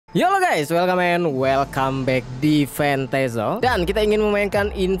Halo guys, welcome and welcome back di Ventazel. Dan kita ingin memainkan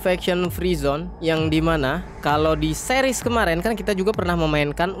Infection Free Zone, yang dimana kalau di series kemarin kan kita juga pernah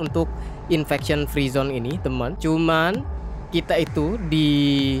memainkan untuk Infection Free Zone ini teman. Cuman kita itu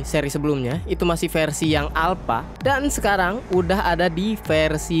di seri sebelumnya itu masih versi yang alpha, dan sekarang udah ada di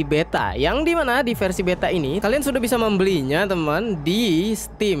versi beta. Yang dimana di versi beta ini kalian sudah bisa membelinya teman di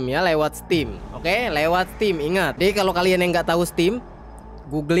Steam ya, lewat Steam. Oke, lewat Steam, ingat. Jadi kalau kalian yang nggak tahu Steam,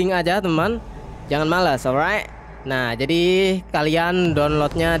 googling aja teman, jangan malas, alright. Nah, jadi kalian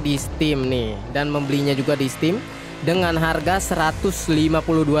downloadnya di Steam nih, dan membelinya juga di Steam dengan harga 152.000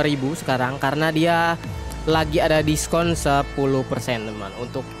 sekarang, karena dia lagi ada diskon 10% teman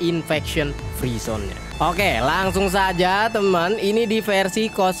untuk Infection Free Zone-nya. Oke, langsung saja teman, ini di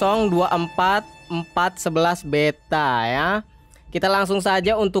versi 024.4.11 beta ya. Kita langsung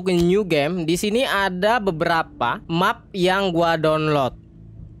saja untuk new game. Di sini ada beberapa map yang gua download.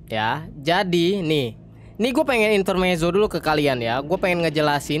 Ya, jadi nih gue pengen intermezzo dulu ke kalian ya. Gue pengen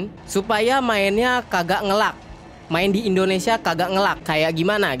ngejelasin supaya mainnya kagak ngelak. Main di Indonesia kagak ngelak kayak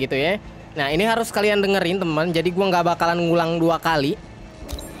gimana gitu ya. Nah, ini harus kalian dengerin teman. Jadi gue nggak bakalan ngulang dua kali.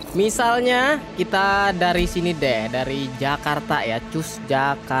 Misalnya kita dari sini deh, dari Jakarta ya, cus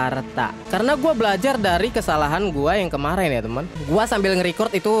Jakarta. Karena gue belajar dari kesalahan gue yang kemarin ya teman. Gue sambil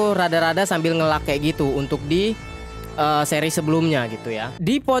nge-record itu rada-rada sambil ngelak kayak gitu untuk di seri sebelumnya gitu ya.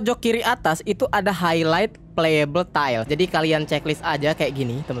 Di pojok kiri atas itu ada highlight playable tile. Jadi kalian checklist aja kayak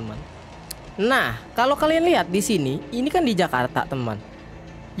gini teman-teman. Nah, kalau kalian lihat di sini, ini kan di Jakarta teman.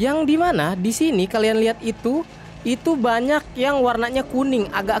 Yang dimana di sini kalian lihat itu banyak yang warnanya kuning,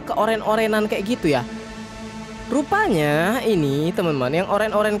 agak ke oren-orenan kayak gitu ya. Rupanya ini teman-teman, yang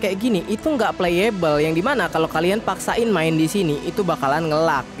oren-oren kayak gini itu nggak playable. Yang dimana kalau kalian paksain main di sini itu bakalan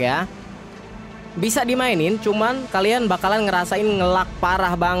ngelak ya. Bisa dimainin, cuman kalian bakalan ngerasain ngelak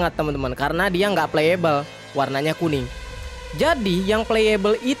parah banget teman-teman, karena dia nggak playable, warnanya kuning. Jadi yang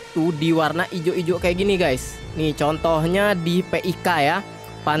playable itu di warna hijau-hijau kayak gini guys. Nih contohnya di PIK ya,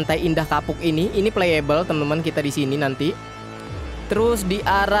 Pantai Indah Kapuk ini playable teman-teman kita di sini nanti. Terus di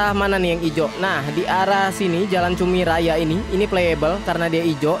arah mana nih yang hijau? Nah, di arah sini Jalan Cumi Raya ini playable karena dia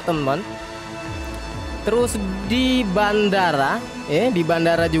hijau teman-teman. Terus di bandara, di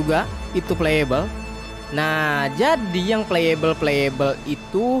bandara juga itu playable. Nah, jadi yang playable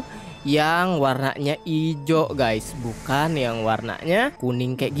itu yang warnanya hijau guys, bukan yang warnanya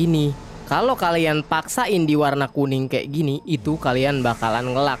kuning kayak gini. Kalau kalian paksain di warna kuning kayak gini, itu kalian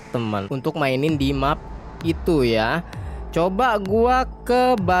bakalan ngelak teman untuk mainin di map itu ya. Coba gua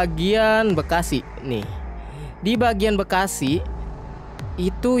ke bagian Bekasi nih. Di bagian Bekasi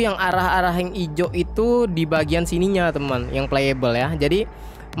itu yang arah-arah yang hijau itu di bagian sininya teman, yang playable ya. Jadi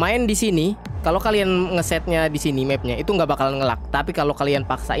main di sini, kalau kalian ngesetnya di sini mapnya itu nggak bakalan ngelak. Tapi kalau kalian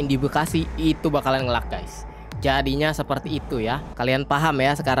paksain di Bekasi itu bakalan ngelak guys. Jadinya seperti itu ya. Kalian paham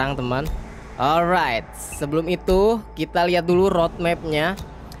ya sekarang teman. Alright, sebelum itu kita lihat dulu roadmapnya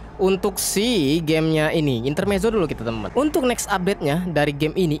untuk si gamenya ini. Intermezzo dulu kita teman. Untuk next update-nya dari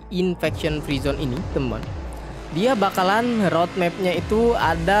game ini, Infection Free Zone ini teman, dia bakalan roadmapnya itu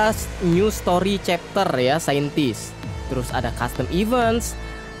ada new story chapter ya, scientist. Terus ada custom events,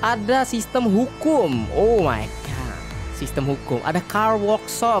 ada sistem hukum. Oh my god, sistem hukum. Ada car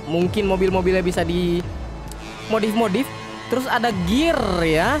workshop, mungkin mobil-mobilnya bisa di modif-modif. Terus ada gear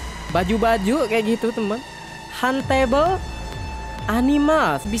ya, baju-baju kayak gitu teman. Huntable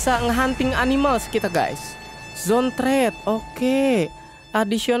animals, bisa ngehunting animals kita guys. Zone trade, oke.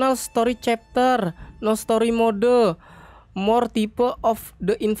 Additional story chapter, no story mode, more type of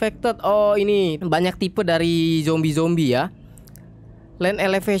the infected. Oh, ini banyak tipe dari zombie-zombie ya. Land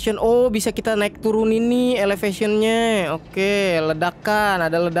elevation, oh bisa kita naik turun ini elevationnya. Oke, ledakan,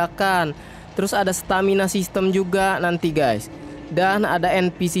 ada ledakan. Terus ada stamina system juga nanti guys. Dan ada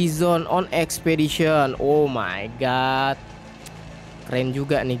NPC zone on expedition. Oh my god, keren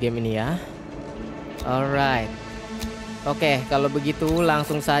juga nih game ini ya. Alright. Oke, kalau begitu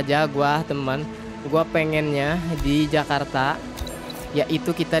langsung saja gua pengennya di Jakarta,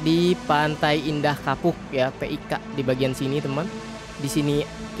 yaitu kita di Pantai Indah Kapuk ya, PIK di bagian sini teman. Di sini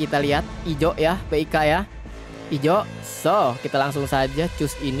kita lihat hijau ya, PIK ya, hijau. So kita langsung saja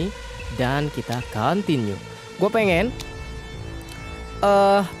choose ini dan kita continue. Gue pengen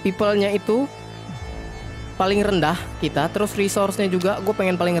people-nya itu paling rendah kita. Terus resource-nya juga gue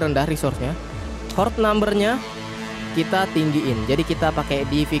pengen paling rendah resource-nya. Horde number-nya kita tinggiin, jadi kita pakai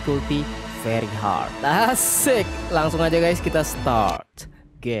difficulty very hard. Asik. Langsung aja guys kita start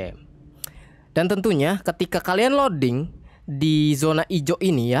game. Dan tentunya ketika kalian loading di zona hijau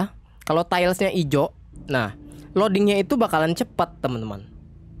ini ya, kalau tilesnya hijau, nah loadingnya itu bakalan cepat teman-teman.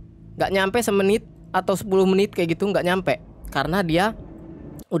 Gak nyampe semenit atau 10 menit kayak gitu, nggak nyampe. Karena dia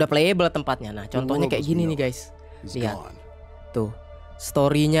udah playable tempatnya. Nah, contohnya kayak gini nih guys. Lihat. Tuh.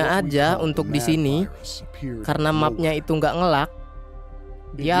 Story-nya aja untuk di sini karena mapnya itu nggak ngelak,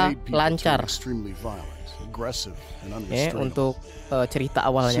 dia lancar. Untuk cerita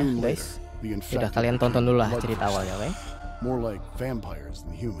awalnya guys. Udah kalian tonton dulu lah cerita awalnya, oke? More like vampires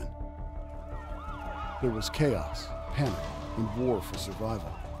than human. There was chaos, panic, and war for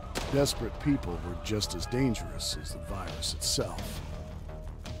survival. Desperate people were just as dangerous as the virus itself.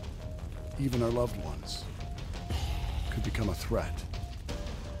 Even our loved ones could become a threat.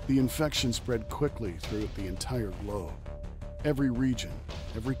 The infection spread quickly throughout the entire globe. Every region,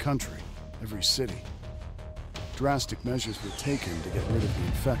 every country, every city. Drastic measures were taken to get rid of the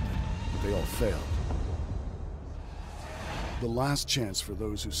infected, but they all failed. The last chance for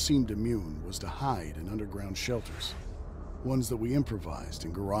those who seemed immune was to hide in underground shelters. Ones that we improvised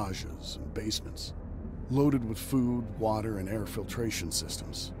in garages and basements, loaded with food, water, and air filtration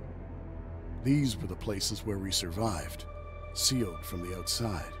systems. These were the places where we survived, sealed from the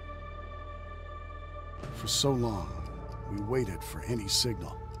outside. For so long, we waited for any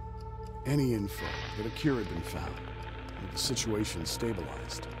signal, any info that a cure had been found, and the situation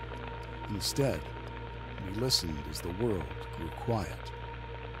stabilized. Instead, we listened as the world grew quiet.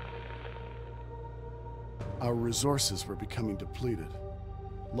 Our resources were becoming depleted.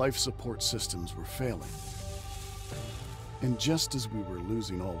 Life support systems were failing. And just as we were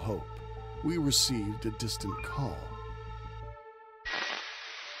losing all hope, we received a distant call.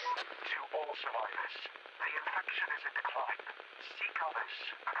 To all survivors, the infection is in decline. Seek others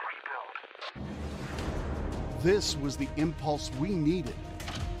and rebuild. This was the impulse we needed.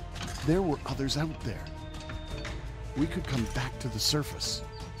 There were others out there. We could come back to the surface.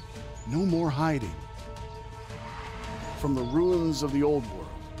 No more hiding. From the ruins of the old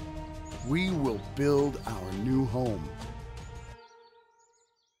world, we will build our new home.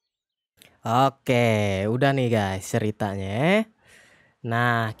 Oke, udah nih guys ceritanya.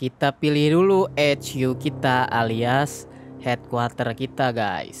 Nah, kita pilih dulu HQ kita alias headquarter kita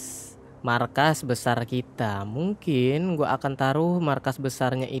guys. Markas besar kita. Mungkin gua akan taruh markas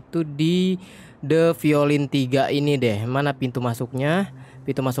besarnya itu di The Violin 3 ini deh. Mana pintu masuknya?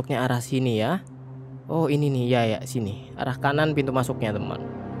 Pintu masuknya arah sini ya. Oh ini nih ya sini. Arah kanan pintu masuknya teman.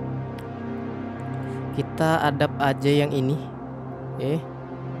 Kita adapt aja yang ini.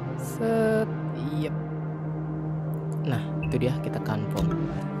 Set. Yep. Nah itu dia, kita confirm.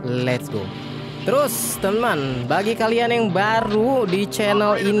 Let's go. Terus teman, bagi kalian yang baru di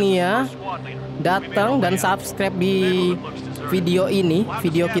channel ini ya, datang dan subscribe di video ini,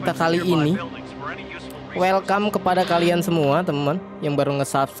 video kita kali ini. Welcome kepada kalian semua teman yang baru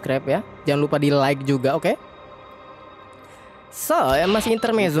nge-subscribe ya. Jangan lupa di like juga, oke? So, masih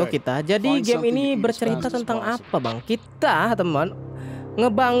intermezzo kita. Jadi game ini bercerita tentang apa bang? Kita teman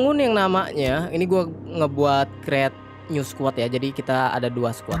ngebangun yang namanya, ini gua ngebuat create new squad ya. Jadi kita ada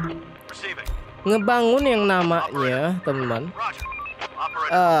 2 squad. Ngebangun yang namanya teman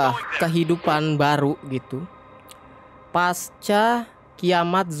kehidupan baru gitu pasca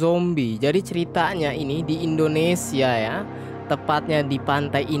kiamat zombie. Jadi ceritanya ini di Indonesia ya, tepatnya di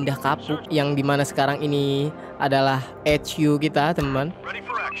Pantai Indah Kapuk yang dimana sekarang ini adalah HQ kita teman.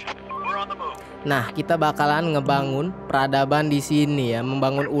 Nah kita bakalan ngebangun peradaban di sini ya,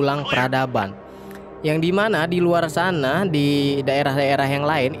 membangun ulang peradaban. Yang dimana di luar sana di daerah-daerah yang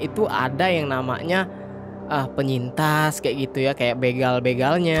lain itu ada yang namanya penyintas kayak gitu ya, kayak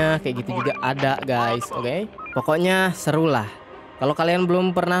begal-begalnya kayak gitu juga ada guys, oke? Pokoknya seru lah. Kalau kalian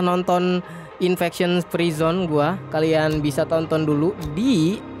belum pernah nonton Infection Free Zone gua, kalian bisa tonton dulu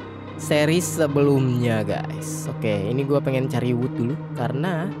di series sebelumnya guys. Oke, ini gua pengen cari wood dulu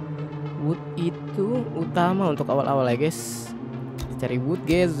karena wood itu utama untuk awal-awal ya guys. Cari wood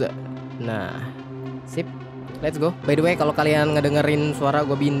guys. Nah, sip, let's go. By the way, kalau kalian ngedengerin suara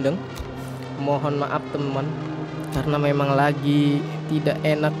gue bindeng, mohon maaf teman, karena memang lagi tidak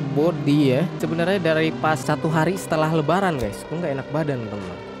enak body ya. Sebenarnya dari pas 1 hari setelah lebaran guys, gue nggak enak badan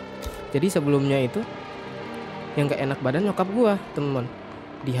teman. Jadi sebelumnya itu yang nggak enak badan nyokap gue teman,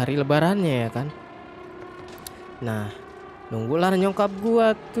 di hari lebarannya ya kan. Nah, nunggulah nyokap gue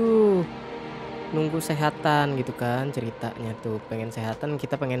tuh, nunggu sehatan gitu kan, ceritanya tuh pengen sehatan,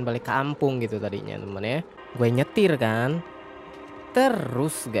 kita pengen balik kampung gitu tadinya temen ya. Gue nyetir kan.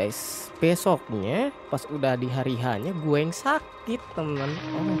 Terus guys, besoknya pas udah di hari hanya gue yang sakit temen.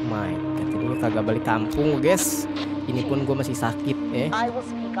 Oh my god, ini kagak balik kampung guys. Ini pun gue masih sakit ya.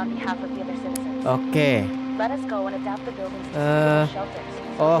 Oke.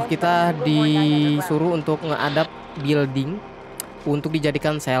 Oh kita disuruh untuk nge-adapt building untuk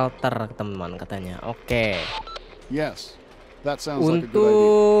dijadikan shelter, teman katanya. Oke. Yes, that sounds like a good idea.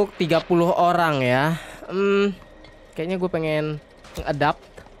 Untuk 30 orang ya. Kayaknya gue pengen adapt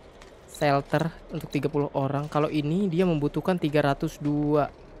shelter untuk 30 orang. Kalau ini dia membutuhkan 302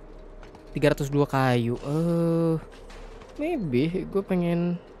 kayu. Maybe gue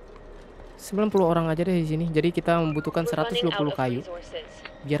pengen 90 orang aja deh di sini. Jadi kita membutuhkan 120 kayu.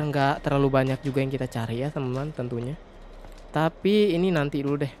 Biar nggak terlalu banyak juga yang kita cari ya, teman-teman, tentunya. Tapi ini nanti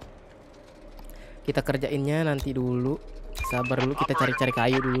dulu deh. Kita kerjainnya nanti dulu. Sabar dulu, kita cari-cari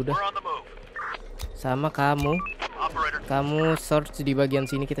kayu dulu dah. Sama kamu. Kamu search di bagian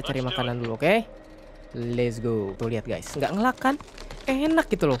sini, kita cari makanan dulu, oke? Let's go. Tuh lihat guys, nggak ngelak kan? Enak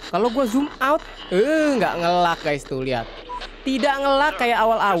gitu loh. Kalau gue zoom out, nggak ngelak guys, tuh lihat. Tidak ngelak kayak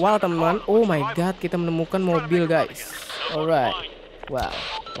awal-awal, teman. Oh my god, kita menemukan mobil guys. Alright. Wow,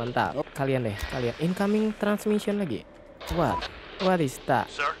 mantap. Kalian deh, kalian. Incoming transmission lagi. What is that?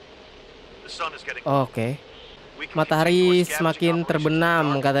 Oke. Matahari semakin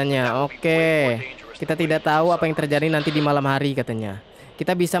terbenam katanya. Oke. Kita tidak tahu apa yang terjadi nanti di malam hari katanya.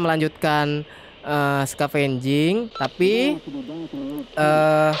 Kita bisa melanjutkan scavenging, tapi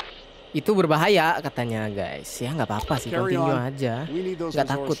itu berbahaya katanya guys. Ya nggak apa-apa sih, continue aja. Nggak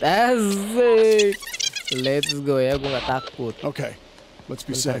takut. Asik. Let's go ya, gue nggak takut. Okay, let's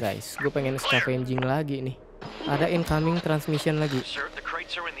be Bentar safe. guys, gue pengen scavenging lagi nih. Ada incoming transmission lagi.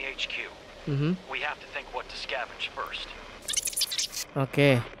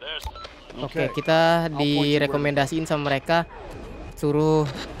 Oke, kita direkomendasiin sama mereka suruh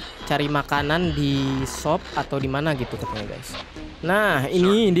cari makanan di shop atau di mana gitu katanya guys. Nah,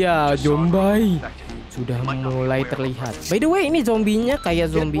 ini dia zombie sudah mulai terlihat. By the way, ini zombinya kayak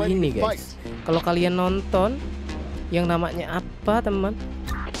zombie ini guys. Kalau kalian nonton yang namanya apa teman?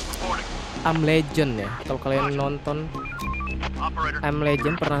 I'm Legend ya. Kalau kalian nonton I'm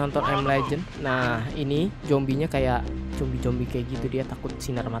Legend, pernah nonton I'm Legend. Nah, ini zombinya kayak zombie kayak gitu, dia takut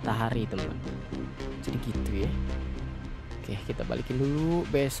sinar matahari teman. Jadi gitu ya. Oke, kita balikin dulu.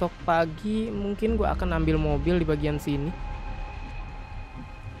 Besok pagi mungkin gua akan ambil mobil di bagian sini.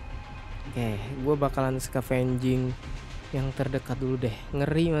 Oke, gua bakalan scavenging yang terdekat dulu deh.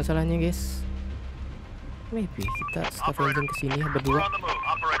 Ngeri masalahnya guys. Maybe kita scavenging ke sini ya berdua.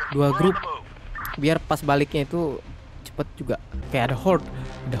 Dua grup. Biar pas baliknya itu cepet juga. Kayak ada horde.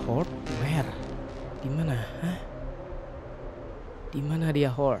 Ada horde? Where? Di mana? Hah? Di mana dia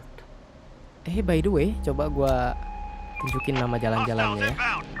horde? By the way, coba gua tunjukin nama jalan-jalannya ya.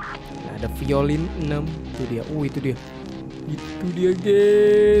 Nah, ada violin 6. Itu dia. Itu dia. Itu dia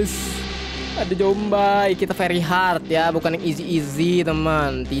guys. Ada zombie. Kita very hard ya, bukan yang easy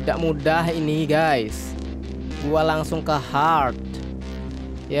teman. Tidak mudah ini guys. Gua langsung ke hard.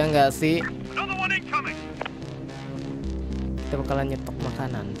 Ya enggak sih? Kita bakalan nyetok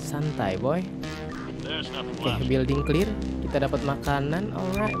makanan. Santai boy. Oke, building clear. Kita dapat makanan.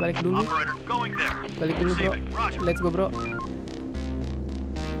 Alright, balik dulu. Balik dulu bro. Let's go bro.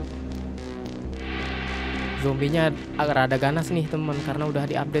 Zombinya agak rada ganas nih teman, karena udah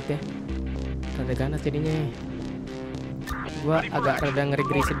diupdate ya. Rada ganas jadinya. Gua agak rada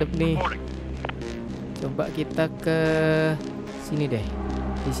ngeri-ngeri sedep nih. Coba kita ke sini deh.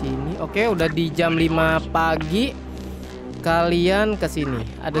 Di sini. Oke, udah di jam 5 pagi. Kalian ke sini.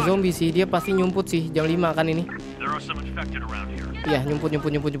 Ada zombie sih, dia pasti nyumput sih jam 5 kan ini. Iya, nyumput.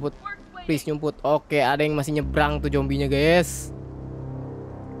 Please nyumput. Oke, ada yang masih nyebrang tuh zombinya, guys.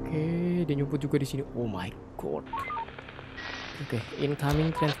 Oke, dia nyumput juga di sini. Oh my god. Oke,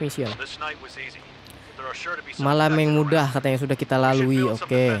 incoming transmission. Malam yang mudah katanya sudah kita lalui.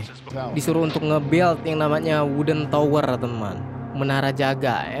 Oke. Disuruh untuk nge-build yang namanya wooden tower, teman. Menara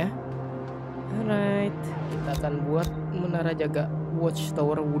jaga ya. Alright, kita akan buat menara jaga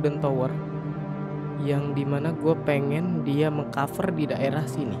watchtower, wooden tower, yang dimana gue pengen dia mengcover di daerah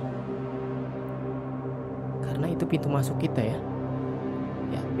sini, karena itu pintu masuk kita ya.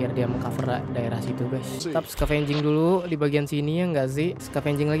 Ya, biar dia mengcover daerah situ guys. Tetap scavenging dulu di bagian sini ya nggak sih?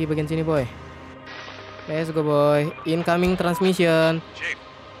 Scavenging lagi bagian sini boy. Let's go boy. Incoming transmission.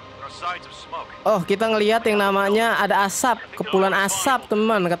 Oh, kita ngelihat yang namanya ada asap, kepulan asap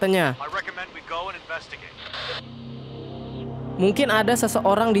teman katanya. Mungkin ada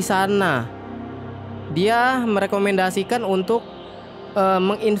seseorang di sana. Dia merekomendasikan untuk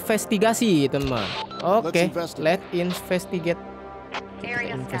menginvestigasi teman. Oke, let's investigate.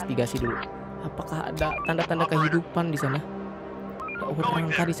 Kita investigasi dulu. Apakah ada tanda-tanda kehidupan di sana? Ada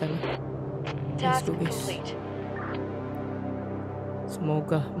orang di sana. Let's go guys.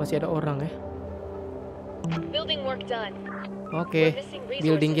 Semoga masih ada orang ya. Oke,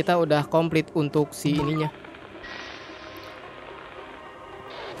 building kita udah komplit untuk si ininya.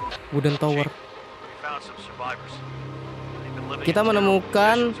 Wooden tower. Kita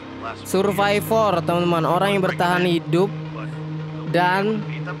menemukan survivor, teman-teman, orang yang bertahan hidup dan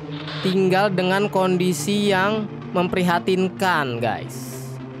tinggal dengan kondisi yang memprihatinkan, guys.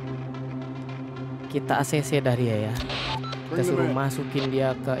 Kita ACC dari dia ya. Kita suruh masukin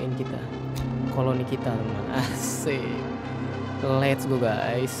dia ke koloni kita, teman. Asik. Let's go,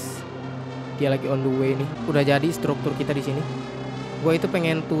 guys. Dia lagi on the way nih. Udah jadi struktur kita di sini. Gue itu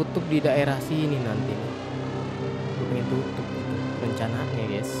pengen tutup di daerah sini nanti. Gue pengen tutup gitu rencananya,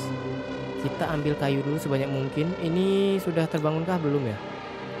 guys. Kita ambil kayu dulu sebanyak mungkin. Ini sudah terbangunkah belum ya?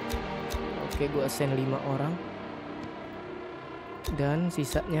 Oke, gue assign 5 orang. Dan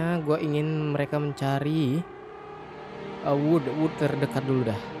sisanya gue ingin mereka mencari wood terdekat dulu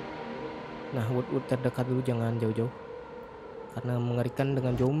dah. Nah, wood terdekat dulu, jangan jauh-jauh karena mengerikan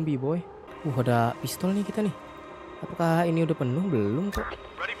dengan zombie, boy. Ada pistol nih kita nih. Apakah ini udah penuh? Belum kok.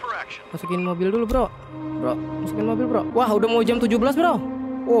 Masukin mobil dulu, bro. Masukin mobil, bro. Wah, udah mau jam 17, bro.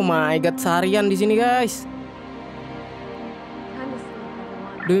 Oh my god, seharian di sini, guys.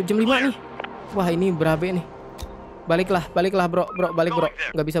 Udah jam 5 nih. Wah, ini berabe nih. Baliklah, bro. Balik, bro.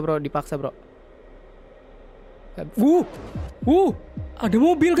 Nggak bisa, bro. Dipaksa, bro. Ada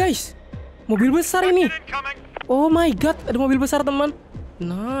mobil, guys. Mobil besar ini. Oh my god, ada mobil besar, teman.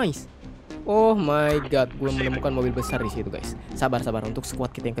 Nice. Oh my god, gue menemukan mobil besar di situ, guys. Sabar untuk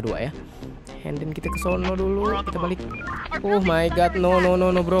squad kita yang kedua ya. And then kita ke sono dulu, kita balik. Oh my god, no,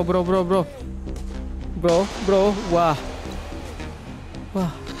 bro. Wah,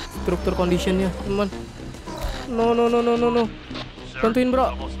 struktur conditionnya, teman. No. Bantuin,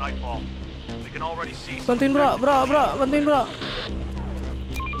 bro. Bantuin, bro.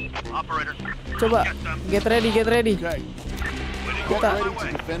 Coba, get ready. Kita.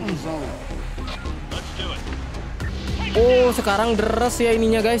 Oh, sekarang deres ya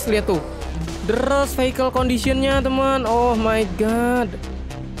ininya, guys. Lihat tuh. Deres vehicle conditionnya, teman. Oh my god.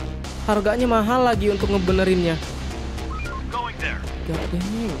 Harganya mahal lagi untuk ngebenerinnya. God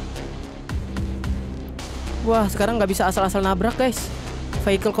dang. Wah, sekarang nggak bisa asal-asal nabrak, guys.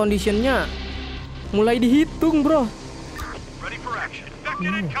 Vehicle conditionnya mulai dihitung, bro.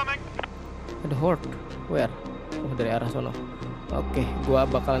 Ada horde. Where? Oh, dari arah sono. Oke, gua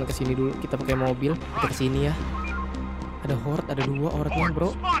bakalan kesini dulu. Kita pakai mobil. Kita kesini ya. Ada horde, ada 2 horde-nya,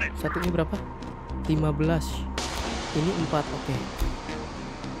 bro. Satu ini berapa? 15. Ini 4. Oke.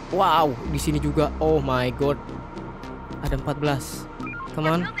 Wow, di sini juga. Oh my god. Ada 14.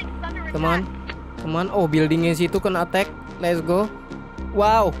 Come on. Oh, buildingnya situ kena attack. Let's go.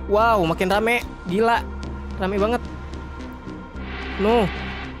 Wow, makin rame. Gila. Rame banget. No.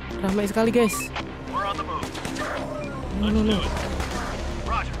 Rame sekali, guys. No.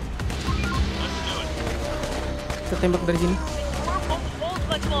 Kita tembak dari sini.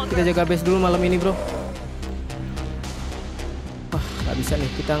 Kita jaga base dulu malam ini, bro. Wah, nggak bisa nih.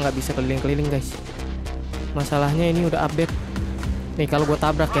 Kita nggak bisa keliling-keliling, guys. Masalahnya ini udah update. Nih, kalau gue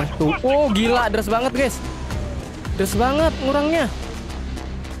tabrak ya. Tuh. Oh, gila. Deres banget, guys. Deres banget ngurangnya.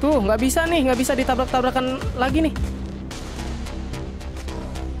 Tuh, nggak bisa ditabrak-tabrakan lagi nih.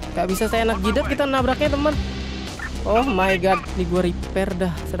 Nggak bisa saya enak jidat kita nabraknya, teman. Oh my god, ini gue repair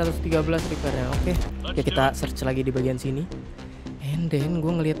dah 113 repairnya. Oke. Ya, kita search lagi di bagian sini. And then gue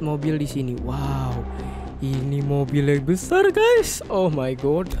ngelihat mobil di sini. Wow, ini mobil yang besar, guys. Oh my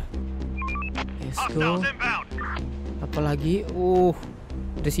god. Let's go. Apalagi,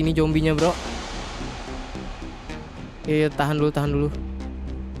 di sini zombinya, bro. Iya, tahan dulu.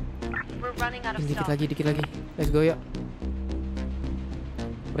 Dikit lagi. Let's go, yuk.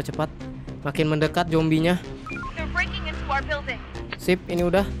 Percepat. Makin mendekat zombinya. Sip, ini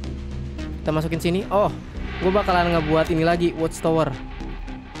udah. Kita masukin sini. Oh, gue bakalan ngebuat ini lagi, watchtower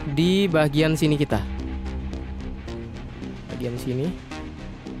di bagian sini kita. Bagian sini.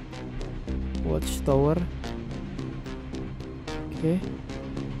 Watchtower. Oke.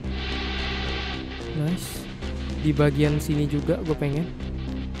 Nice. Di bagian sini juga gue pengen.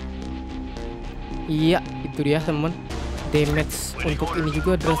 Iya, itu dia, temen. Damage untuk ini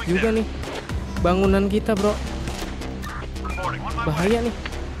juga dress juga nih. Bangunan kita, bro. Bahaya nih.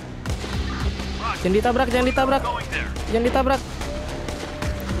 Jangan ditabrak.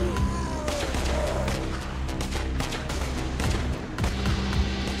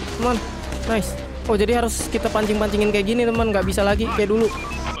 Teman, nice. Oh, jadi harus kita pancingin kayak gini, teman. Nggak bisa lagi kayak dulu.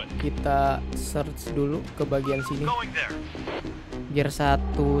 Kita search dulu ke bagian sini. Biar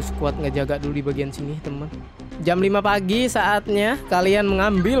satu squad ngejaga dulu di bagian sini, teman. Jam 5 pagi saatnya kalian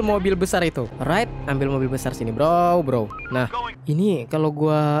mengambil mobil besar itu. Right, ambil mobil besar sini, bro. Nah, ini kalau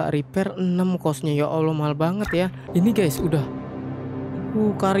gua repair 6 kosnya, ya Allah, mahal banget ya. Ini, guys, udah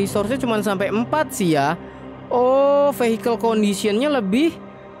Car resource-nya cuma sampai 4 sih ya. Oh, vehicle condition-nya lebih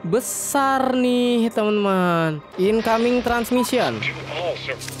besar nih teman-teman. Incoming transmission.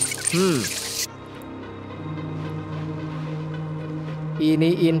 Ini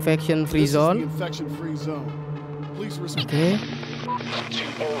infection free zone. Oke.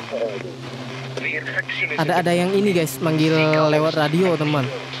 Ada yang ini guys, manggil lewat radio teman.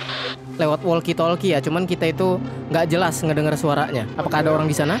 Lewat walkie talkie ya, cuman kita itu nggak jelas ngedengar suaranya. Apakah ada orang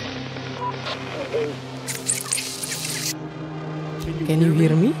di sana? Can you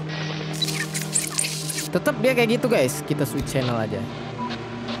hear me? Tetap dia kayak gitu guys. Kita switch channel aja.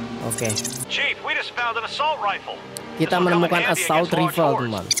 Oke. Kita menemukan assault rifle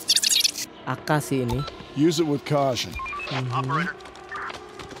teman. AK sih ini. Use it with caution.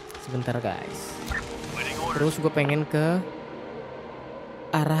 Sebentar guys. Terus gue pengen ke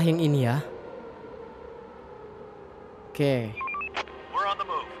arah yang ini ya. Oke.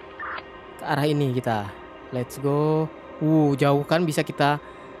 Ke arah ini kita. Let's go. Jauh kan, bisa kita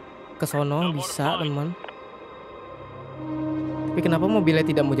ke sono, bisa teman. Tapi kenapa mobilnya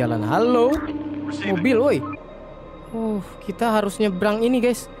tidak mau jalan? Halo? Mobil, woi. Kita harus nyebrang ini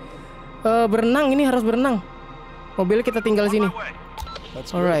guys. Berenang, ini harus berenang. Mobilnya kita tinggal sini.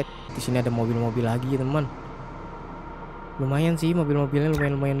 Alright. Di sini ada mobil-mobil lagi teman. Lumayan sih mobil-mobilnya,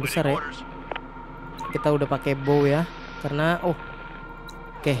 lumayan besar ya. Kita udah pakai bow ya, karena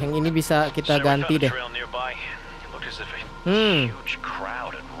oke, yang ini bisa kita ganti deh.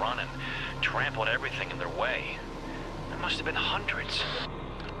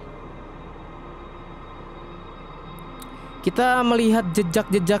 Kita melihat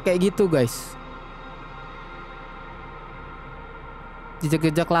jejak-jejak kayak gitu guys.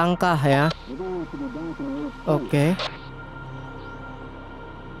 Jejak-jejak langkah ya. Oke.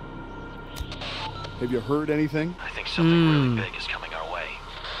 Have you heard anything?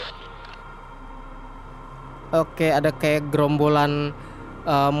 Oke, ada kayak gerombolan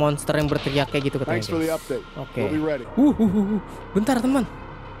monster yang berteriak kayak gitu katanya. Oke. Bentar teman.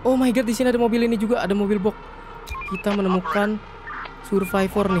 Oh my god, di sini ada mobil ini juga, ada mobil box. Kita menemukan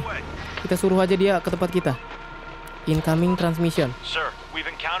survivor nih. Kita suruh aja dia ke tempat kita. Incoming transmission.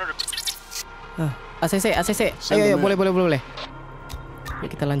 ACC. Ayo, boleh. Ya,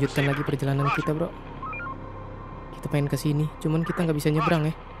 kita lanjutkan lagi perjalanan kita, bro. Kita pengen ke sini, cuman kita nggak bisa nyebrang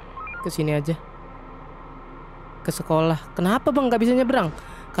ya. Ke sini aja. Ke sekolah. Kenapa bang nggak bisa nyebrang?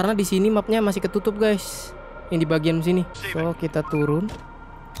 Karena di sini mapnya masih ketutup guys. Yang di bagian sini. So kita turun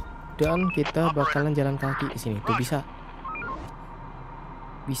dan kita bakalan jalan kaki ke sini. Tuh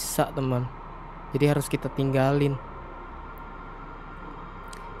bisa teman. Jadi harus kita tinggalin.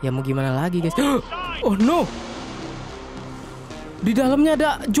 Ya mau gimana lagi guys? Oh no! Di dalamnya ada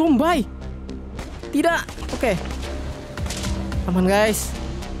zombie. Tidak. Oke. Aman guys.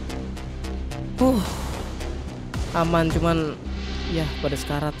 Aman, cuman ya pada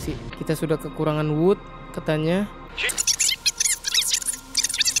sekarat sih. Kita sudah kekurangan wood katanya.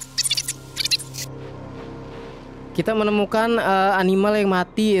 Kita menemukan animal yang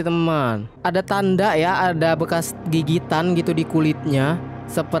mati teman. Ada tanda ya, ada bekas gigitan gitu di kulitnya,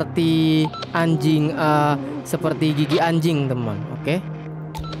 seperti anjing, seperti gigi anjing teman. Oke.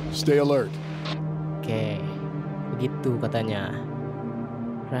 Stay alert. Oke, begitu katanya.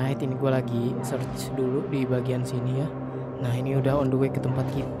 Right, ini gue lagi search dulu di bagian sini ya. Nah ini udah on the way ke tempat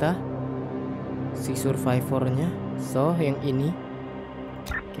kita, si survivornya. So yang ini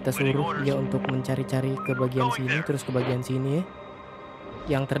kita suruh dia untuk mencari-cari ke bagian sini, terus ke bagian sini ya.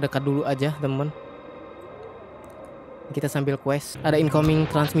 Yang terdekat dulu aja temen. Kita sambil quest. Ada incoming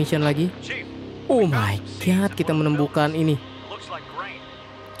transmission lagi. Oh my god, kita menemukan ini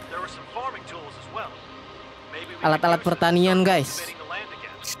alat-alat pertanian guys.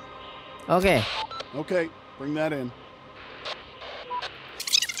 Oke. Bring that in.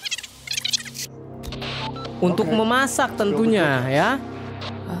 Untuk memasak tentunya ya.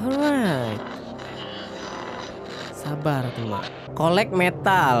 Alright. Sabar teman. Collect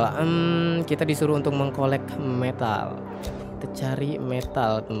metal. Kita disuruh untuk mengkolek metal. Kita cari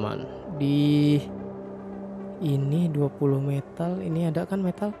metal teman. Di ini 20 metal. Ini ada kan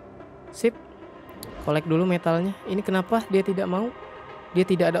metal? Sip. Kolek dulu metalnya. Ini kenapa dia tidak mau? Dia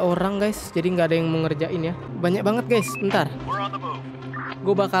tidak ada orang guys. Jadi nggak ada yang mau ngerjain ya. Banyak banget guys. Bentar.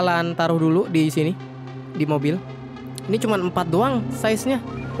 Gue bakalan taruh dulu di sini, di mobil. Ini cuma 4 doang size-nya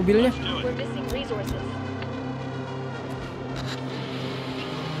mobilnya.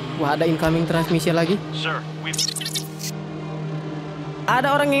 Wah, ada incoming transmission lagi.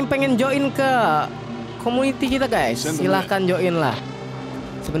 Ada orang yang pengen join ke community kita guys. Silahkan join lah.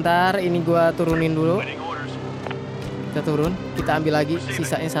 Sebentar, ini gua turunin dulu. Kita turun, kita ambil lagi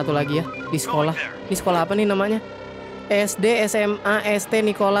sisanya satu lagi ya di sekolah. Ini sekolah apa nih namanya? SD SMA ST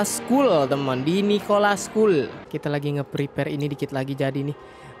Nicholas School, teman. Di Nicholas School. Kita lagi nge-prepare ini dikit lagi jadi nih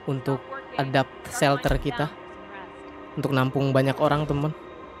untuk adapt shelter kita. Untuk nampung banyak orang, teman.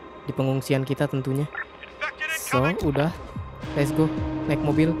 Di pengungsian kita tentunya. So, udah. Let's go. Naik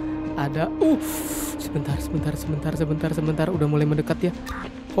mobil. Ada sebentar. Udah mulai mendekat ya.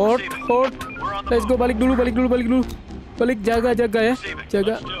 Hold. Let's go, balik dulu. Balik, jaga ya.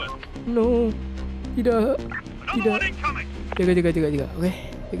 Jaga. No. Tidak. Jaga. Oke,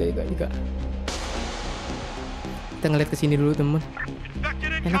 jaga. Kita ngeliat ke sini dulu, teman.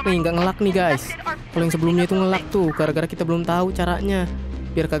 Enak nih, nggak ngelak nih, guys. Kalau yang sebelumnya itu ngelak tuh, gara-gara kita belum tahu caranya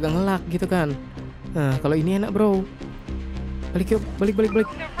biar kagak ngelak gitu kan. Nah, kalau ini enak, bro. Balik yuk, balik.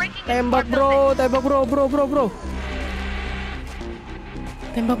 Tembak, bro. Tembak,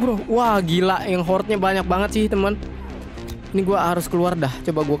 bro. Wah, gila, yang horde-nya banyak banget sih, teman. Ini gua harus keluar dah.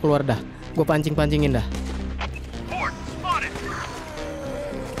 Coba gua keluar dah. Gua pancingin dah.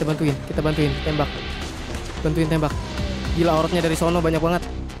 Kita bantuin tembak. Gila, horde-nya dari sono banyak banget.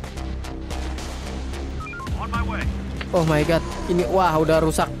 Oh my god, ini wah udah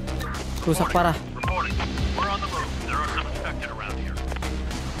rusak parah.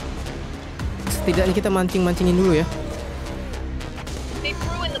 Setidaknya kita mancingin dulu ya.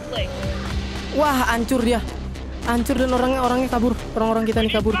 Wah, hancur dia. Hancur dan orangnya kabur. Orang-orang kita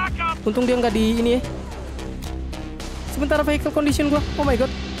nih kabur. Untung dia nggak di ini ya. Sebentar, vehicle condition gua. Oh my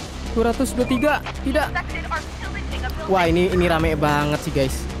god. 223. Tidak. Wah, ini rame banget sih,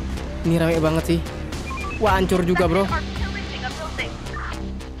 guys. Ini rame banget sih. Wah, hancur juga, bro.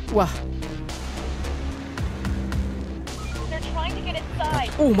 Wah.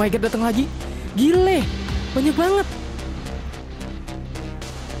 Oh my god, datang lagi. Gile. Banyak banget.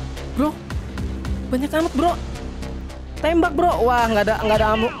 Bro. Banyak amat, bro. Tembak, bro. Wah, nggak ada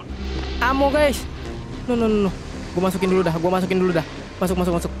ammo, guys. No. Gue masukin dulu dah.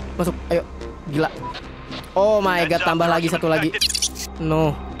 Masuk. Ayo. Gila. Oh my god, tambah lagi satu lagi.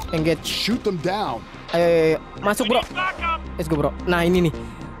 No. Engage. Shoot them down. Ayo. Masuk, bro. Let's go, bro. Nah, ini nih.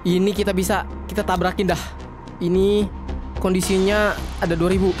 Ini kita tabrakin dah. Ini kondisinya ada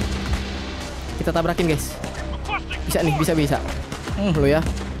 2000. Kita tabrakin, guys. Bisa. Lo ya.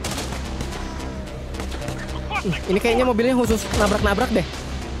 Ini kayaknya mobilnya khusus nabrak deh.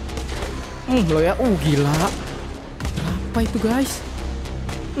 Lo ya. Gila. Berapa itu, guys?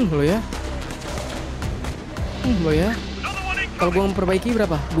 Lo ya. Kalau gua memperbaiki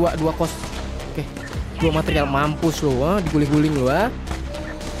berapa? Dua kos. Oke. 2 material, mampus lo, diguling-guling lo,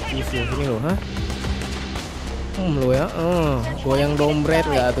 Sini lo, lo ya. Goyang dompet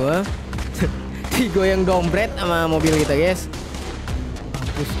enggak tuh, digoyang dompet sama mobil kita, guys.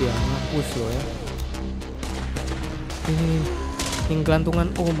 Mampus lo ya. Ini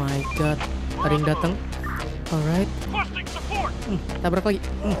gelantungan. Oh my god. Ada yang datang. Alright. Tabrak lagi.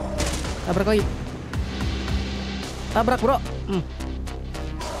 Tabrak, bro.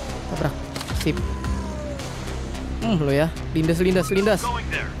 Tabrak. Sip. Lo ya. Lindas.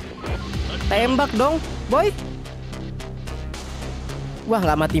 Tembak dong, boy. Wah,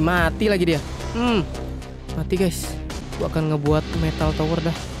 nggak mati lagi dia. Mati, guys. Gua akan ngebuat metal tower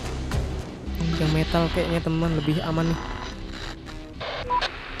dah. Yang metal kayaknya, teman, lebih aman nih.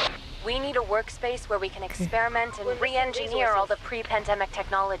 We need a workspace where we can experiment and re-engineer all the pre-pandemic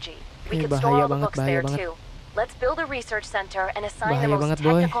technology. We could store all the books there too. Let's build a research center and assign the most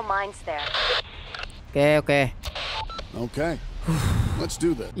technical minds there. Oke. Let's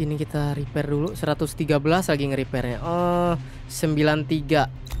do that. Ini kita repair dulu. 113 lagi nge-repairnya.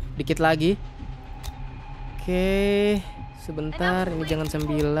 93. Dikit lagi. Oke. Sebentar, ini jangan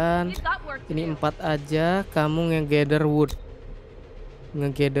 9. Ini 4 aja. Kamu nge-gather wood.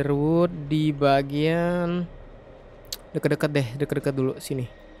 Di bagian deket-deket dulu sini.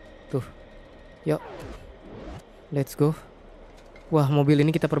 Tuh. Yuk. Let's go. Wah, mobil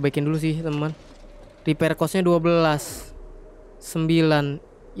ini kita perbaikin dulu sih, teman. Repair costnya 12. 9.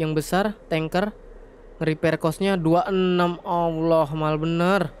 Yang besar tanker repair costnya 26. Allah, mahal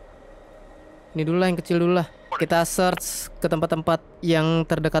bener. Ini dulu lah, yang kecil dulu lah. Kita search ke tempat-tempat yang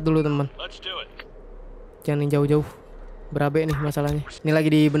terdekat dulu, teman. Jangan yang jauh-jauh. Berabe nih masalahnya. Ini lagi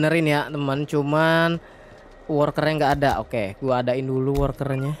dibenerin ya, teman. Cuman workernya nggak ada. Oke, gua adain dulu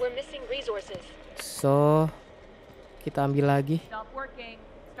workernya. So, kita ambil lagi.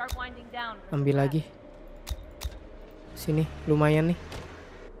 Sini, lumayan nih.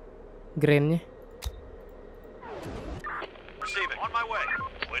 Grainnya.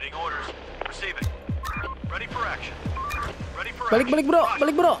 Balik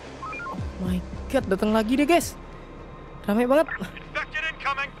bro. Oh my god, datang lagi deh, guys. Rame banget.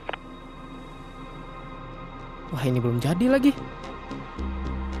 Wah, ini belum jadi lagi.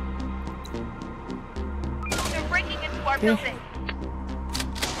 Oke.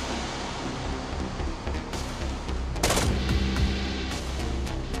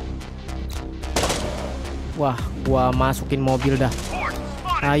 Wah, gua masukin mobil dah.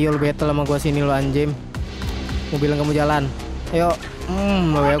 Ayo lu battle sama gua sini lu anjing. Mobil yang kamu jalan. Ayo.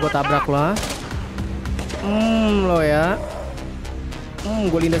 Lo ya, gua tabrak lo. Ha? Lo ya.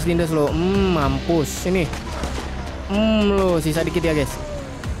 Gua lindas-lindas lo. Mampus. Sini. Lo sisa dikit ya, guys.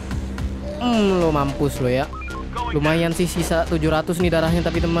 Lo mampus lo ya. Lumayan sih sisa 700 nih darahnya,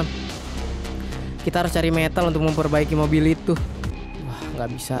 tapi teman. Kita harus cari metal untuk memperbaiki mobil itu. Wah, nggak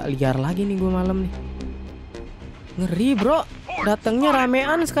bisa liar lagi nih gua malam nih. Ngeri bro, datangnya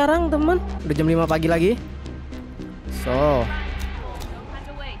ramean sekarang teman. Udah jam 5 pagi lagi. So,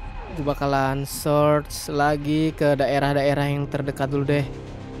 gue bakalan search lagi ke daerah-daerah yang terdekat dulu deh.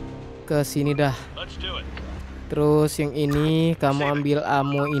 Ke sini dah. Terus yang ini kamu ambil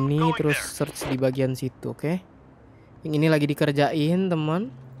ammo ini, terus search di bagian situ, oke? Yang ini lagi dikerjain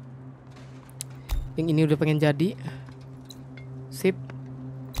teman. Yang ini udah pengen jadi. Sip.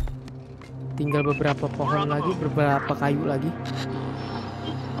 Tinggal beberapa pohon lagi, beberapa kayu lagi.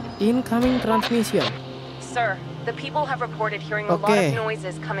 Incoming transmission. Sir, the people have reported hearing a lot of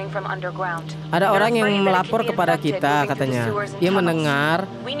noises coming from underground. Ada orang yang melapor kepada kita katanya. Dia mendengar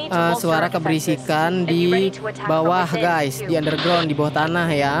suara keberisikan di bawah guys, di underground, di bawah tanah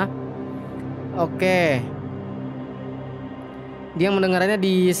ya. Oke. Dia mendengarnya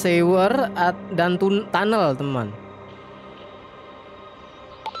di sewer dan tunnel teman.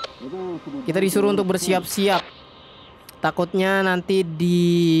 Kita disuruh untuk bersiap-siap. Takutnya nanti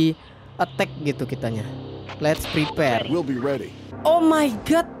di attack gitu kitanya. Let's prepare. Oh my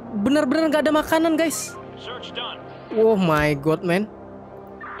god, bener-bener gak ada makanan guys. Oh my god man.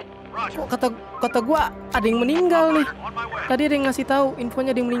 Kok kata gua ada yang meninggal nih. Tadi ada yang ngasih tahu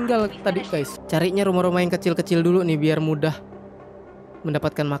infonya ada yang meninggal tadi guys. Carinya rumah-rumah yang kecil-kecil dulu nih biar mudah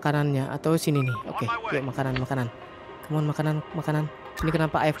mendapatkan makanannya. Atau sini nih. Oke, yuk makanan. Come on, makanan. Ini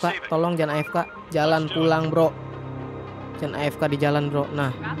kenapa AFK? Tolong jangan AFK. Jalan pulang bro. Jangan AFK di jalan bro. Nah,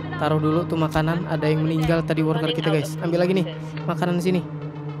 taruh dulu tuh makanan. Ada yang meninggal tadi worker kita guys. Ambil lagi nih makanan di sini.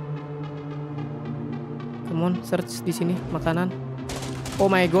 Come on, search di sini makanan. Oh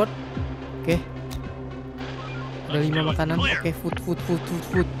my god. Oke. Ada 5 makanan. Oke, food.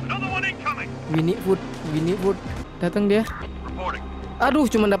 We need food. Datang dia. Aduh,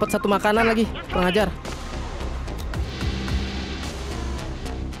 cuma dapat 1 makanan lagi. Kurang ajar.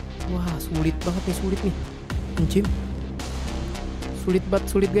 Wah, sulit banget nih. Anjing. Sulit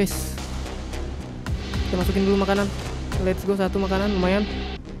guys. Kita masukin dulu makanan. Let's go, 1 makanan lumayan.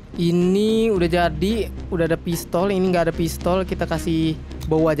 Ini udah jadi, udah ada pistol. Ini nggak ada pistol, kita kasih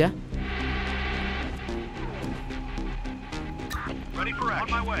bow aja.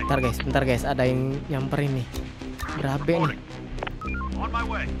 Bentar guys, ada yang nyamperin nih. Berabe nih.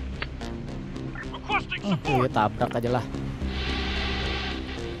 Ya tabrak aja lah.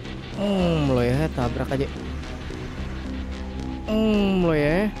 Lo ya, tabrak aja. Lo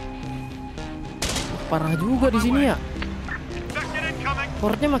ya. Parah juga di sini ya.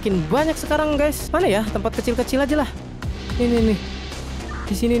 Portnya makin banyak sekarang guys. Mana ya tempat kecil-kecil aja lah. Nih.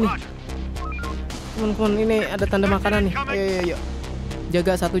 Di sini nih. Teman-teman, ini ada tanda makanan nih. Ayo.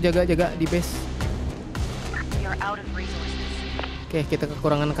 Jaga di base. Oke, kita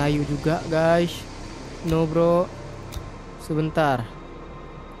kekurangan kayu juga guys. No bro. Sebentar.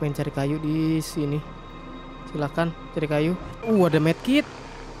 Pengen cari kayu di sini. Silakan cari kayu. Ada medkit.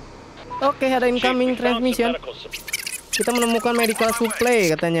 Oke, ada incoming transmission. Kita menemukan medical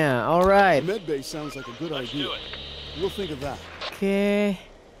supply katanya. Alright. Oke.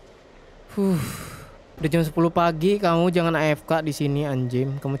 Udah jam 10 pagi, kamu jangan AFK di sini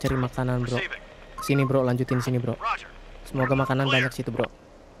anjing. Kamu cari makanan, bro. Sini, bro, lanjutin sini, bro. Semoga makanan banyak situ, bro.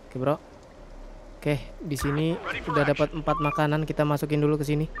 Oke, bro. Oke, di sini udah dapat 4 makanan, kita masukin dulu ke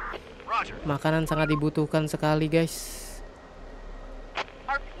sini. Makanan sangat dibutuhkan sekali, guys.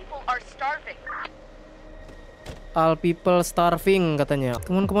 All people starving katanya.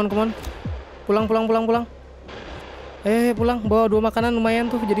 Come on. Pulang. Pulang. Bawa 2 makanan lumayan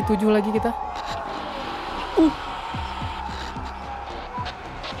tuh, jadi 7 lagi kita.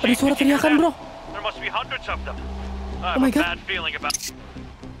 Ada suara teriakan, bro. Oh my god.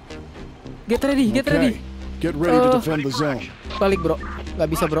 Get ready. Get ready to defend the zone. Balik, bro. Gak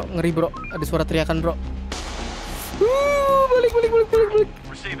bisa, bro. Ngeri, bro. Ada suara teriakan, bro.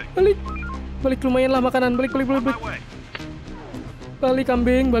 Balik. Balik lumayan lah makanan. Balik. Balik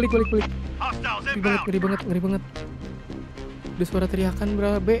kambing. Balik. Ngeri banget. Ada suara teriakan,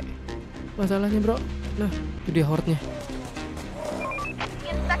 bro. B. Masalahnya, bro. Nah, itu dia horde-nya.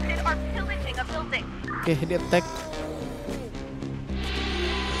 Oke, dia attack.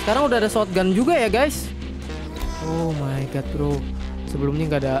 Sekarang udah ada shotgun juga ya, guys. Oh my god, bro.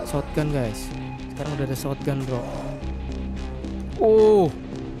 Sebelumnya nggak ada shotgun, guys. Sekarang udah ada shotgun, bro. Oh.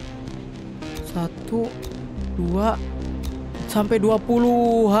 1, 2 sampai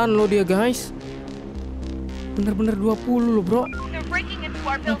 20-an loh dia, guys. Bener-bener 20 loh, bro.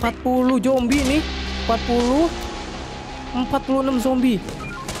 40 zombie nih. 46 zombie.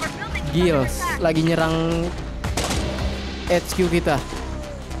 Gils lagi nyerang HQ kita.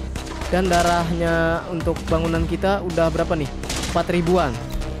 Dan darahnya untuk bangunan kita udah berapa nih? 4.000-an.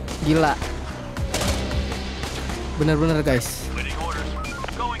 Gila. Bener-bener, guys.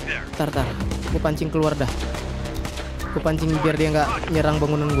 Tar. Gue pancing keluar dah. Gue pancing biar dia nggak nyerang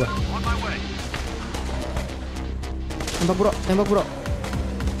bangunan gue. Tembak, bro. Tembak, bro.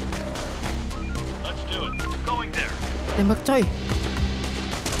 Tembak, coy.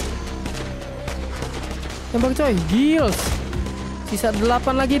 Tembak, coy. Gils. Sisa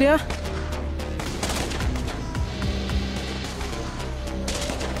 8 lagi dia.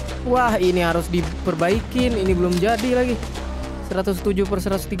 Wah, ini harus diperbaikin. Ini belum jadi lagi.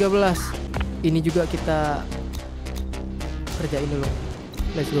 107/113. Ini juga kita kerjain dulu.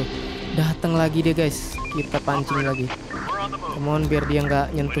 Let's go. Datang lagi deh, guys. Kita pancing lagi. Come on, biar dia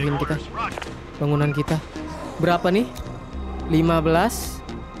nggak nyentuhin kita. Bangunan kita. Berapa nih? 15,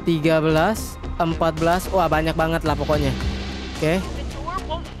 13, 14. Wah, banyak banget lah pokoknya. Oke,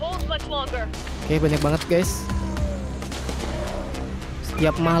 banyak banget, guys.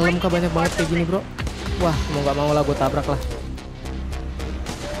 Setiap malam kah banyak banget kayak gini, bro. Wah, mau nggak mau lah gue tabrak lah.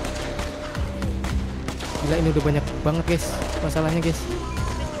 Gila, ini udah banyak banget, guys. Masalahnya, guys,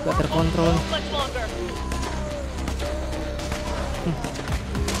 gak terkontrol.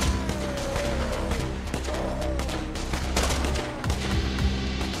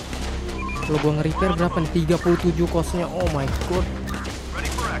 Kalau gua nge-repair berapa nih? 37 kosnya. Oh my god.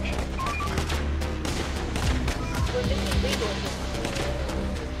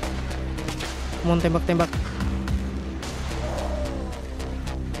 Mau tembak.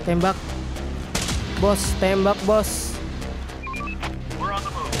 Tembak. Bos, tembak, bos.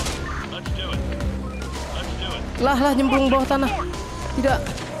 Lah nyemplung bawah tanah. Tidak.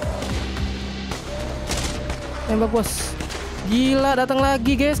 Tembak, bos. Gila, datang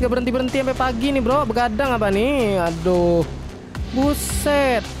lagi, guys. Gak berhenti sampai pagi nih, bro. Begadang apa nih? Aduh.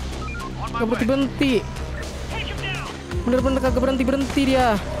 Buset. Gak berhenti. Bener-bener kagak berhenti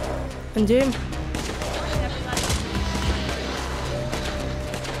dia. Anjim.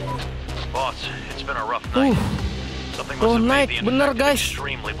 Oh, naik bener, guys.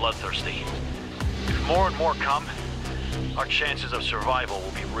 If more and more come, our chances of survival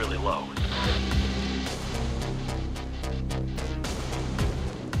will be really low.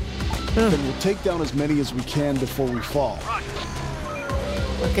 Then we'll take down as many as we can before we fall.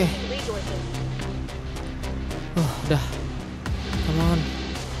 Oke. Udah. Come on.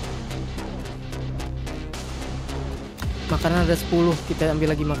 Makanan ada 10. Kita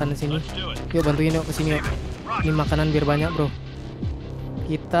ambil lagi makanan sini. Yuk, bantuin yuk kesini yuk. Ini makanan biar banyak, bro.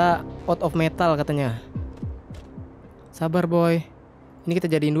 Kita out of metal katanya. Sabar, boy. Ini kita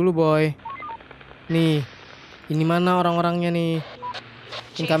jadiin dulu, boy. Nih. Ini mana orang-orangnya nih?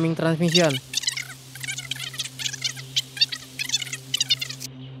 Incoming transmission.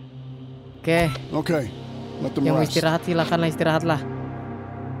 Oke. Let them Yang mau rest. istirahat silakanlah istirahatlah.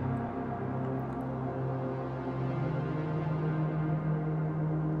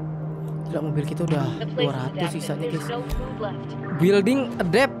 Gila, mobil kita udah 200 sisanya, guys. Building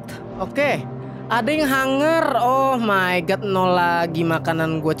adapt. Oke. Ada yang hanger. Oh my god, 0 lagi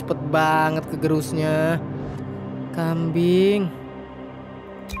makanan gue, cepet banget kegerusnya. Kambing.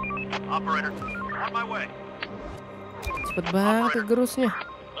 Operator, on my way. Cepet banget kegerusnya.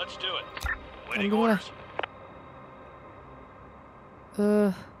 Let's do it. Waiting Kambing lah.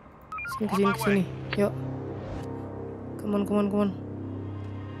 Kesini. Yuk. Come on.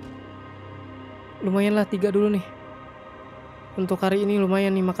 Lumayan lah 3 dulu nih. Untuk hari ini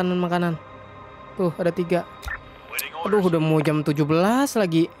lumayan nih makanan. Tuh ada 3. Aduh, udah mau jam 17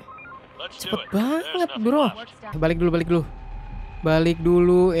 lagi. Cepet banget, bro. Balik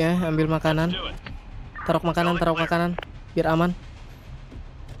dulu ya, ambil makanan. Taruh makanan biar aman.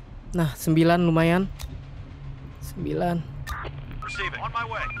 Nah, 9 lumayan. 9.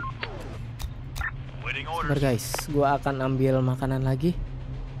 Sabar, guys. Gua akan ambil makanan lagi.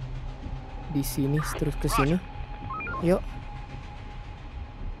 Di sini terus ke sini. Yuk.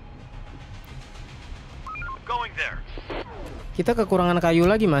 Kita kekurangan kayu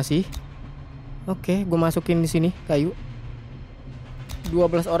lagi masih. Oke, gue masukin di sini kayu.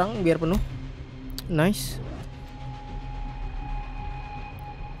 12 orang biar penuh. Nice.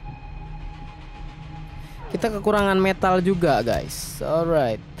 Kita kekurangan metal juga, guys.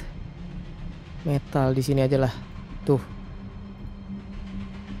 Alright. Metal di sini aja lah. Tuh.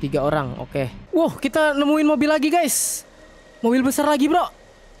 3 orang, oke. Wow, kita nemuin mobil lagi, guys. Mobil besar lagi, bro.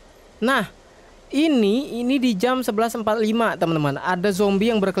 Nah, ini di jam 11.45, teman-teman. Ada zombie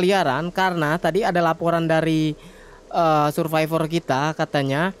yang berkeliaran karena tadi ada laporan dari survivor kita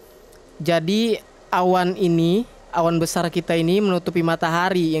katanya. Jadi awan besar kita ini menutupi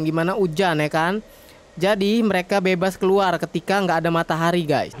matahari, yang dimana hujan ya kan. Jadi mereka bebas keluar ketika nggak ada matahari,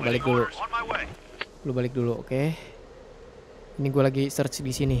 guys. Balik dulu. Lu balik dulu, oke. Ini gue lagi search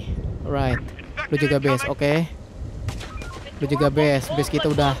di sini. Alright. Lu jaga base, oke. Lu jaga base. Base kita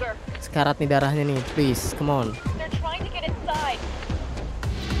udah sekarat nih darahnya nih. Please, come on.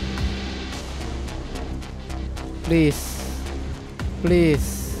 Please.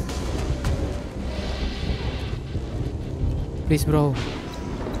 Please. Please, bro.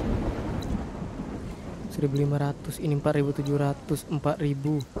 1.500, ini 4.700,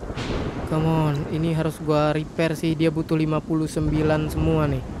 4.000. Come on, ini harus gua repair sih. Dia butuh 59 semua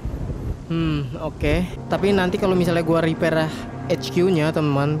nih. Oke. Tapi nanti kalau misalnya gua repair HQ-nya,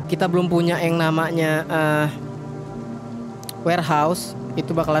 teman, kita belum punya yang namanya warehouse,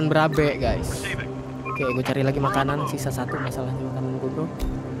 itu bakalan berabe, guys. Oke, gue cari lagi makanan. Sisa 1 masalahnya makanan gue, bro.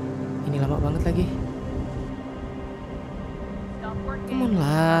 Ini lama banget lagi. Come on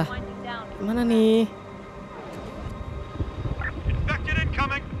lah. Gimana nih?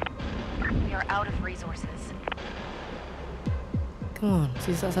 Come on,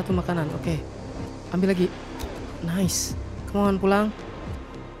 sisa 1 makanan. Oke. Ambil lagi. Nice. Come on, pulang.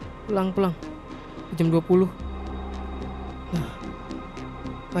 Pulang. Jam 20. Nah.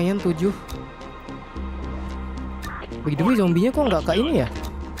 Lumayan 7. Begitu zombinya kok nggak ke ini ya?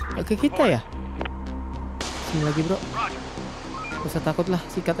 Nggak ke kita ya? Sini lagi, bro. Gak usah takut lah,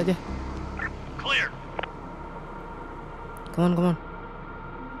 sikat aja. Come on.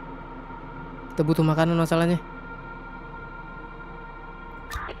 Kita butuh makanan masalahnya.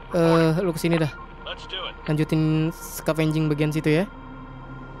 Lu kesini dah. Lanjutin scavenging bagian situ ya.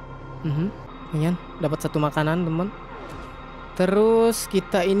 Lumayan, dapat 1 makanan, teman. Terus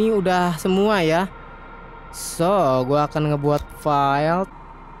kita ini udah semua ya. So, gua akan ngebuat file.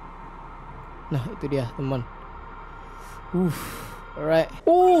 Nah, itu dia, teman. Alright.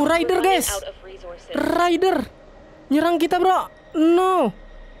 Rider, guys. Rider nyerang kita, bro. No.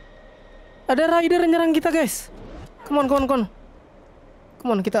 Ada rider nyerang kita, guys. Come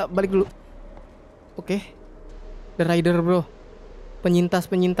on, kita balik dulu. Oke. Ada rider, bro. Penyintas.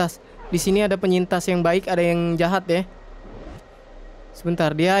 Di sini ada penyintas yang baik, ada yang jahat ya.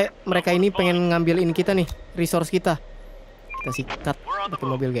 Sebentar, mereka ini pengen ngambilin kita nih, resource kita. Kita sikat pakai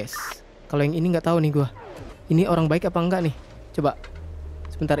mobil, guys. Kalau yang ini nggak tahu nih gua. Ini orang baik apa enggak nih? Coba.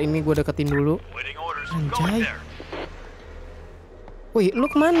 Sebentar, ini gua deketin dulu. Anjay. Wih, lu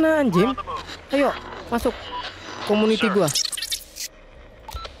kemana, anjing? Ayo, masuk community gua.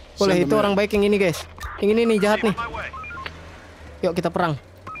 Boleh, itu orang baik yang ini, guys. Yang ini nih, jahat nih. Yuk, kita perang.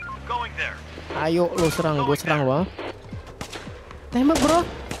 Ayo, lu serang, gue serang lo. Tembak, bro.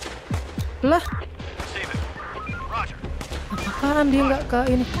 Lah. Apaan dia nggak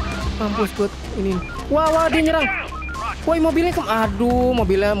ke ini? Mampus buat ini. Wah, dia nyerang. Woi, mobilnya aduh,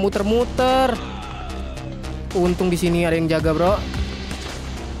 mobilnya muter-muter. Untung di sini ada yang jaga, bro.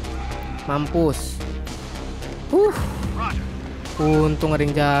 Mampus. Untung ada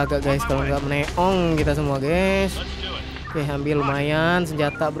yang jaga, guys. Kalau nggak meneong kita semua, guys. Oke, ambil lumayan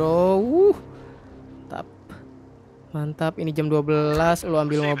senjata, bro. Mantap. Ini jam 12. Lu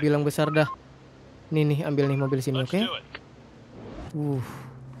ambil mobil yang besar dah. Nih, ambil nih mobil sini, oke?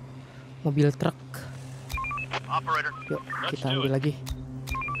 Mobil truk. Yuk, kita ambil lagi.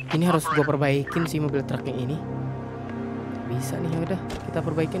 Ini harus gue perbaikin sih mobil truk yang ini. Bisa nih, ya udah. Kita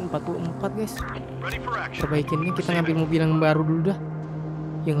perbaikin 44, guys. Perbaikinnya kita ngambil mobil yang baru dulu dah.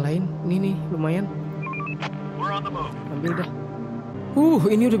 Yang lain, ini nih lumayan. Ambil dah.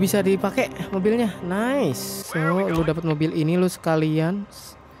 Ini udah bisa dipakai mobilnya. Nice. So, lu dapat mobil ini, lu sekalian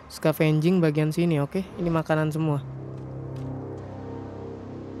scavenging bagian sini, oke? Ini makanan semua.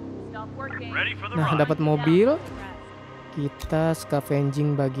 Nah, dapat mobil. Kita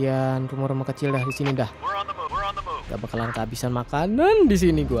scavenging bagian rumah-rumah kecil dah di sini dah. Gak bakalan kehabisan makanan di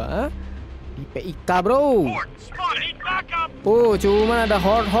sini gua. Di PIK, bro. Cuman ada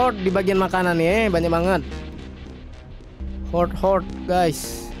horde di bagian makanan ya, banyak banget. Horde,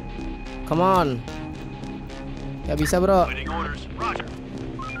 guys. Come on. Gak bisa bro.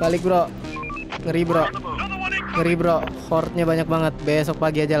 Balik bro. Ngeri bro. Ngeri bro. Horde-nya banyak banget. Besok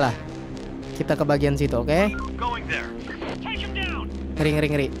pagi aja lah kita ke bagian situ, oke?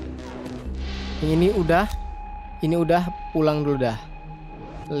 Ngeri. Ini udah pulang dulu dah.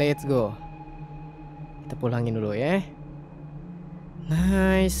 Let's go. Kita pulangin dulu ya.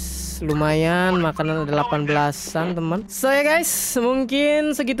 Nice, lumayan makanan ada 18-an teman. So ya guys,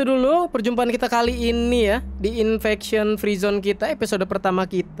 mungkin segitu dulu perjumpaan kita kali ini ya di Infection Free Zone kita, episode pertama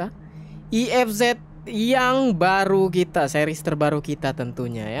kita, IFZ yang baru kita, series terbaru kita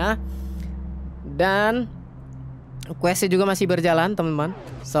tentunya ya. Dan questnya juga masih berjalan teman-teman.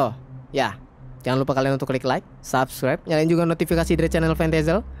 So ya, jangan lupa kalian untuk klik like, subscribe, nyalain juga notifikasi dari channel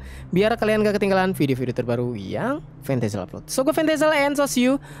Ventazel biar kalian gak ketinggalan video-video terbaru yang Ventazel upload. So gue Ventazel and so see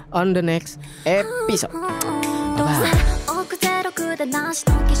you on the next episode. Bye.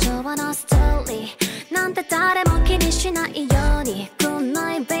 なんて誰も気にしないように Good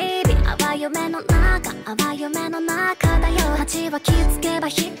night baby 淡い夢の中淡い夢の中だよ街は気づけば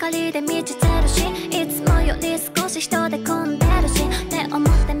光で満ちてるしいつもより少し人で混んでるし